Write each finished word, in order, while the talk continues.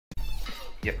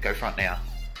Yep, go front now.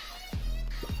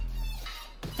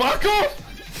 Fuck off!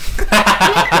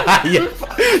 Yes!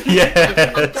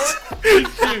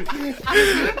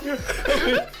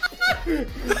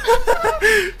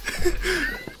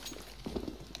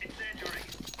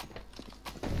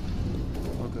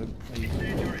 Oh good.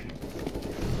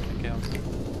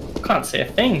 Can't see a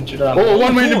thing. Oh,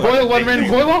 one random boiler, one random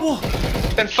boiler!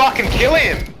 Then fucking kill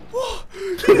him!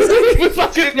 We're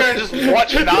fucking there and just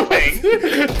watch nothing!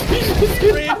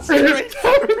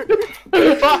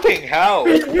 Fucking hell!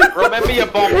 Remember your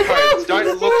bomb codes,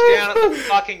 don't look down at the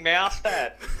fucking mouse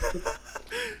pad!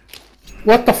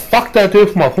 What the fuck did I do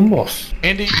for my hummus?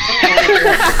 Andy.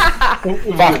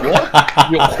 Fuck,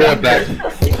 what? You're quarterback.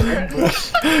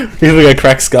 He's gonna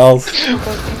crack skulls.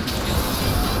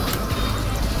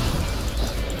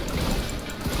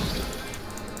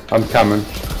 I'm coming.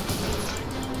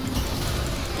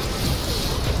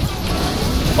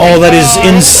 Oh, that is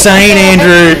insane,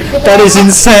 Andrew! That is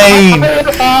insane!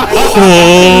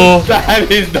 Oh. That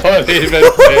is not even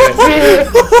fair.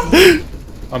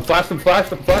 I'm flashed, I'm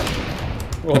flashed, I'm flashed.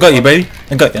 I got you, baby.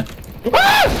 I got you. I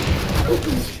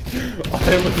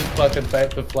was fucking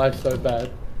bait the flash so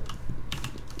bad.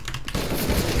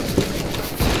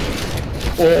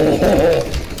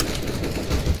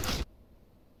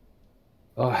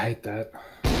 Oh, I hate that.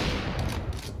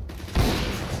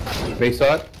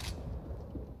 B-side.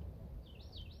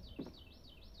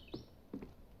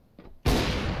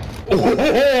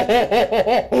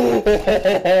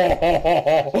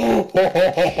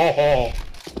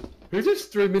 Who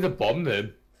just threw me the bomb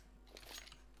then?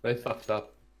 They fucked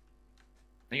up.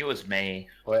 I think it was me.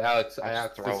 Wait, Alex,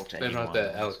 Alex, just to stand right anyone,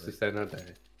 there. Alex, just stand right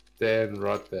there. Stand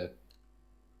right there.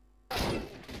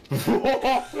 Is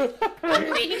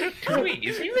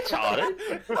he retarded?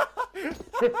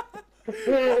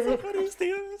 That's the funniest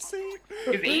thing I've ever seen.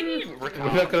 Is he We're not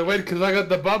retarded? gonna win because I got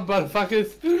the bomb, motherfuckers!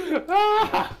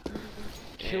 Ah!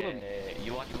 Kill him.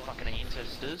 You like your fucking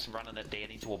ancestors running it down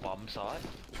into a bomb site?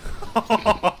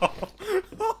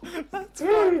 That's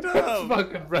fucked That's up.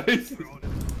 fucking racist.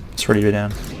 It's ready to go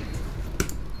down.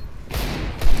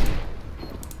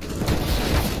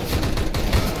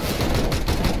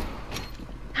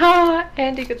 Ah,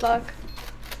 Andy, good luck.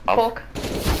 Pork.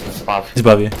 Above. He's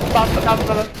above you. Above.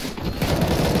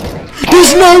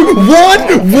 There's no what?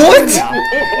 What?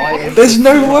 There's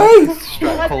no way.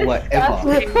 Caller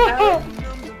ever.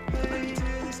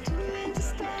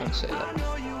 Don't say that.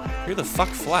 Who the fuck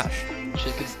Flash?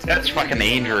 That's fucking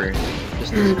Andrew.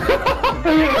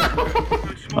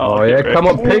 Oh yeah, come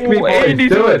on, pick me, boys,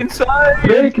 Andy's do it! inside.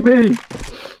 Pick me!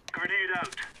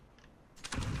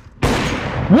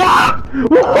 What?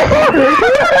 What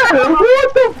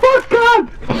the fuck, God?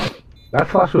 That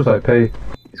flash was OP.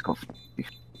 He's got.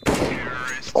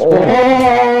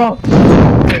 Oh!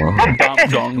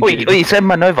 Wait, you said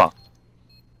Manova.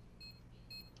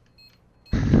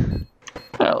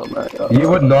 You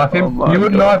would knife him? You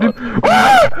would knife him? I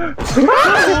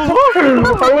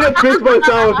would have pissed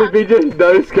myself if he just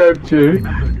no-scoped you.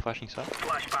 Flashing side.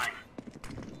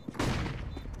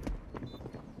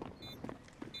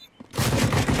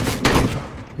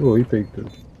 Oh, he peeked him.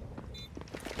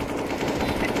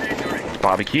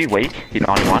 Barbecue, weak, hit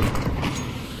 91.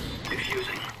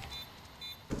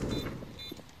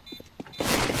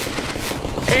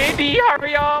 Andy,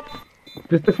 hurry up!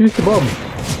 Just defuse the bomb.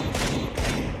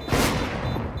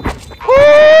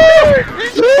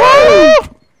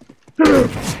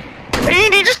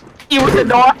 Andy, just you with the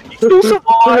knife. You still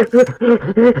survive.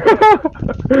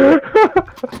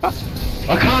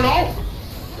 I can't ult!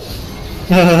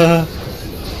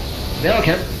 Now I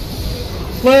can.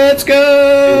 Let's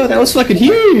go! That was fucking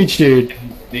huge, dude.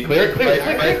 Clear it, clear it,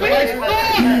 clear it, clear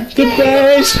it. The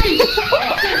best!